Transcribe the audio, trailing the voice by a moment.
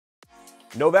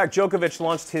Novak Djokovic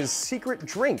launched his secret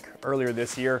drink earlier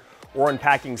this year. We're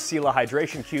unpacking Sela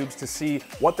hydration cubes to see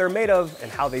what they're made of and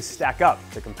how they stack up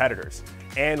to competitors.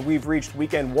 And we've reached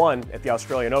weekend one at the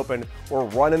Australian Open. We're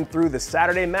running through the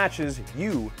Saturday matches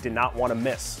you did not want to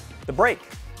miss. The break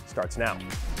starts now.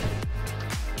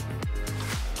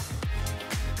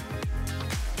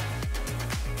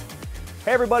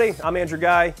 Hey everybody, I'm Andrew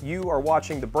Guy. You are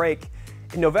watching The Break.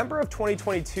 In November of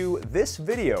 2022, this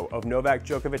video of Novak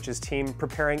Djokovic's team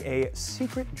preparing a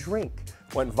secret drink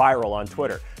went viral on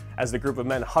Twitter. As the group of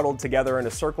men huddled together in a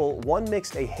circle, one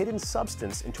mixed a hidden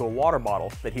substance into a water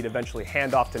bottle that he'd eventually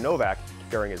hand off to Novak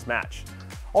during his match.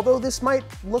 Although this might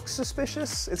look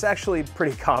suspicious, it's actually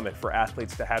pretty common for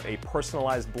athletes to have a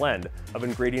personalized blend of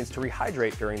ingredients to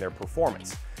rehydrate during their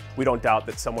performance. We don't doubt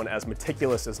that someone as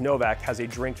meticulous as Novak has a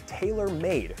drink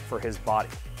tailor-made for his body.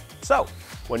 So,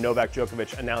 when Novak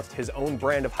Djokovic announced his own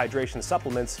brand of hydration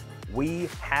supplements, we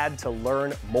had to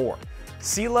learn more.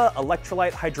 Sela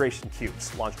Electrolyte Hydration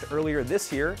Cubes launched earlier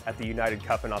this year at the United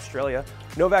Cup in Australia.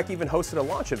 Novak even hosted a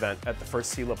launch event at the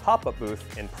first Sela pop-up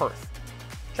booth in Perth.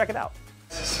 Check it out.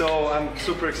 So I'm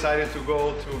super excited to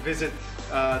go to visit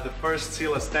the first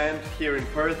Sela stand here in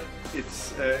Perth.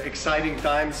 It's exciting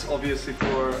times, obviously,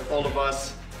 for all of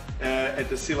us at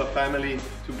the Sela family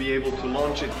to be able to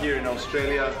launch it here in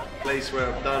Australia, a place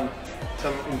where I've done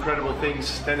some incredible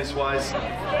things tennis-wise.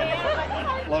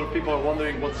 A lot of people are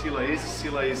wondering what Sela is.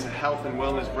 Sela is a health and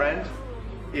wellness brand.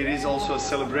 It is also a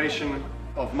celebration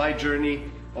of my journey,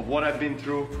 of what I've been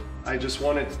through. I just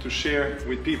wanted to share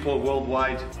with people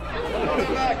worldwide.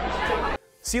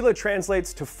 Sela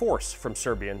translates to force from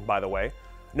Serbian, by the way.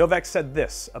 Novak said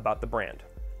this about the brand.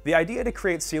 The idea to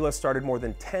create Sela started more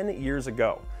than 10 years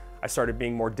ago. I started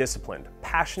being more disciplined,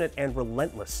 passionate, and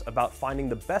relentless about finding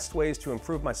the best ways to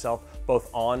improve myself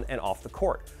both on and off the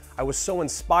court. I was so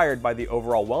inspired by the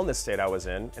overall wellness state I was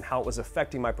in and how it was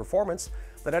affecting my performance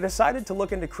that I decided to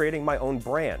look into creating my own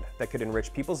brand that could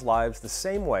enrich people's lives the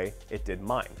same way it did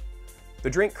mine.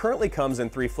 The drink currently comes in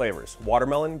 3 flavors: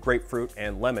 watermelon, grapefruit,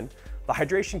 and lemon. The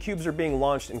hydration cubes are being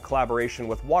launched in collaboration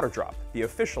with Waterdrop, the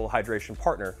official hydration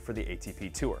partner for the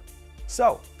ATP Tour.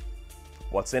 So,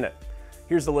 what's in it?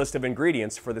 Here's the list of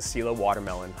ingredients for the Sela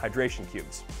Watermelon Hydration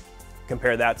Cubes.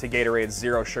 Compare that to Gatorade's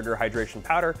Zero Sugar Hydration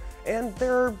Powder, and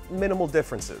there are minimal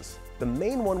differences. The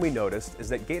main one we noticed is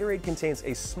that Gatorade contains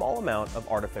a small amount of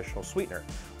artificial sweetener,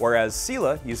 whereas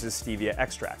Sela uses stevia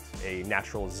extract, a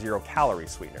natural zero-calorie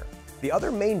sweetener. The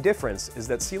other main difference is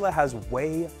that Sela has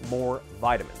way more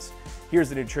vitamins. Here's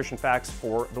the nutrition facts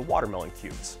for the watermelon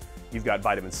cubes. You've got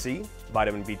vitamin C,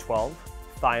 vitamin B12,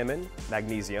 thiamine,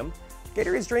 magnesium.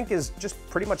 Gatorade's drink is just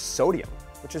pretty much sodium,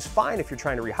 which is fine if you're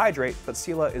trying to rehydrate, but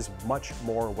Sela is much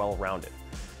more well-rounded.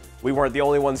 We weren't the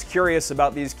only ones curious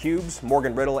about these cubes.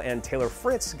 Morgan Riddle and Taylor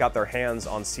Fritz got their hands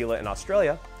on Sela in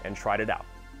Australia and tried it out.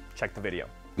 Check the video.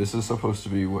 This is supposed to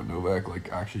be what Novak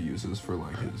actually uses for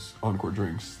his encore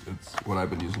drinks. It's what I've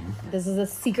been using. This is a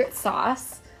secret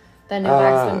sauce that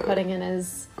Novak's been putting in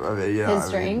his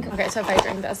drink. Okay, so if I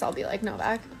drink this, I'll be like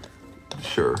Novak.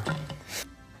 Sure.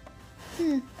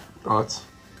 Thoughts?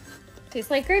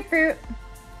 Tastes like grapefruit.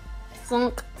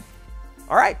 Slunk.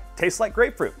 All right, tastes like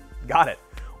grapefruit. Got it.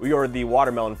 We ordered the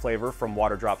watermelon flavor from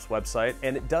Waterdrop's website,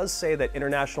 and it does say that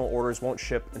international orders won't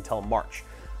ship until March.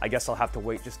 I guess I'll have to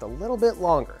wait just a little bit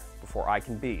longer before I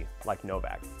can be like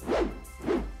Novak.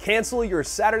 Cancel your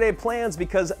Saturday plans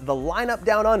because the lineup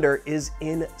down under is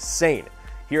insane.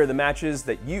 Here are the matches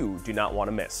that you do not want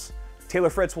to miss. Taylor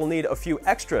Fritz will need a few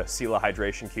extra Sela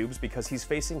hydration cubes because he's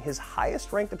facing his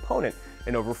highest-ranked opponent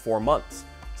in over 4 months.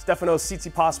 Stefanos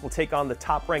Tsitsipas will take on the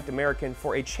top-ranked American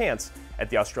for a chance at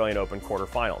the Australian Open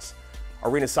quarterfinals.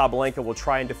 Aryna Sabalenka will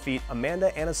try and defeat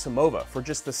Amanda Anisimova for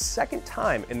just the 2nd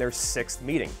time in their 6th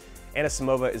meeting.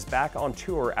 Anisimova is back on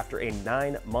tour after a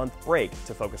 9-month break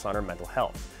to focus on her mental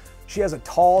health. She has a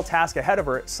tall task ahead of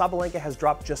her. Sabalenka has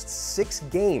dropped just 6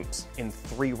 games in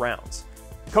 3 rounds.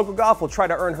 Coco Gauff will try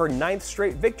to earn her 9th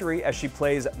straight victory as she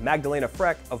plays Magdalena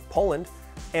Frech of Poland.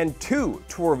 And 2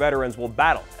 tour veterans will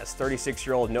battle as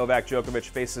 36-year-old Novak Djokovic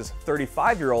faces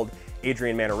 35-year-old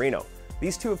Adrian Mannarino.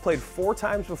 These 2 have played 4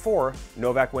 times before,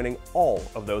 Novak winning all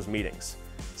of those meetings.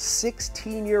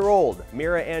 16-year-old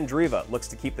Mira Andreeva looks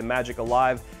to keep the magic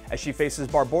alive as she faces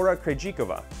Barbora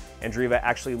Krejcikova. Andreeva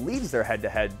actually leads their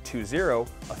head-to-head 2-0,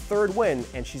 a 3rd win,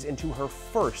 and she's into her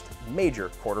 1st major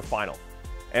quarterfinal.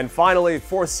 And finally,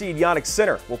 4th seed Jannik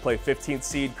Sinner will play 15th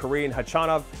seed Karen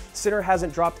Khachanov. Sinner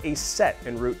hasn't dropped a set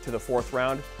en route to the 4th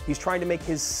round. He's trying to make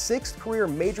his 6th career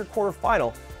major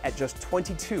quarterfinal at just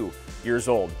 22 years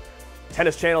old.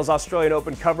 Tennis Channel's Australian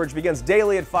Open coverage begins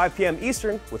daily at 5 p.m.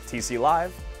 Eastern with TC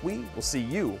Live. We will see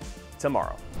you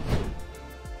tomorrow.